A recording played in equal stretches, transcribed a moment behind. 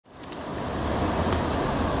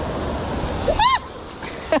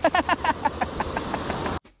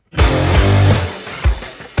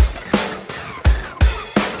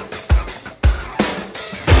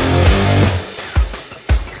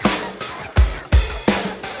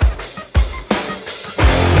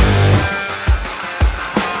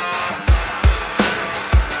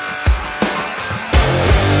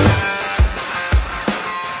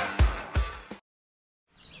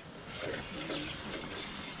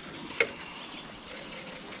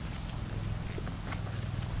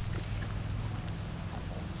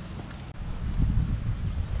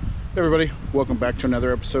Everybody, welcome back to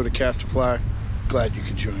another episode of Cast to Fly. Glad you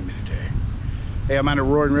could join me today. Hey, I'm out at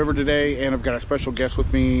Roaring River today, and I've got a special guest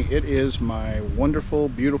with me. It is my wonderful,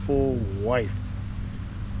 beautiful wife.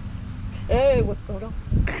 Hey, what's going on?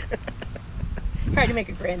 Trying to make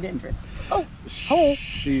a grand entrance. Oh,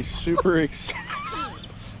 She's super excited.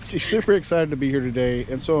 She's super excited to be here today,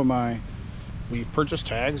 and so am I. We've purchased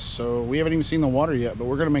tags, so we haven't even seen the water yet, but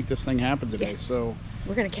we're going to make this thing happen today. Yes. So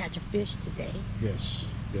we're going to catch a fish today. yes,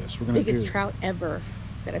 we're going to Biggest trout ever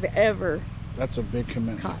that I've ever That's a big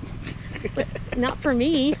commitment. caught. But not for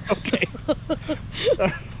me. Okay.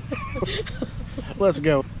 Let's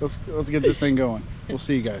go. Let's get this thing going. We'll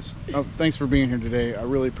see you guys. Oh, thanks for being here today. I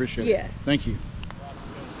really appreciate it. Thank you.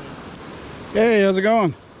 Hey, how's it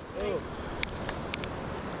going? Hey.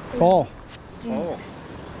 Paul. Oh.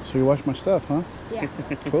 So you watch my stuff, huh? Yeah.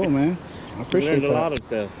 Cool, man. I appreciate We learned that. a lot of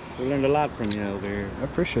stuff. We learned a lot from you over here. I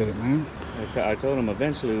appreciate it, man. I told him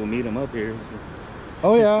eventually we'll meet him up here.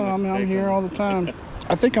 Oh yeah, I'm here all the time.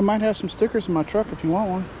 I think I might have some stickers in my truck if you want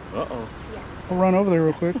one. Uh-oh. I'll run over there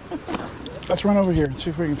real quick. Let's run over here and see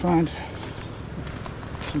if we can find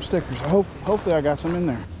some stickers. Hopefully I got some in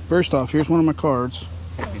there. First off, here's one of my cards.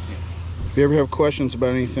 If you ever have questions about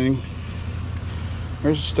anything,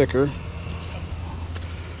 there's a sticker.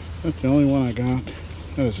 That's the only one I got.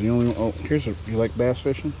 That is the only one. Oh, here's a, you like bass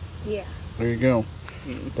fishing? Yeah. There you go.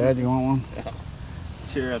 Dad, you want one?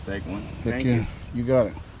 Sure, I'll take one. Heck Thank yeah. you. You got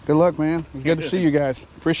it. Good luck, man. It's good to see you guys.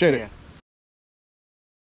 Appreciate it. Yeah.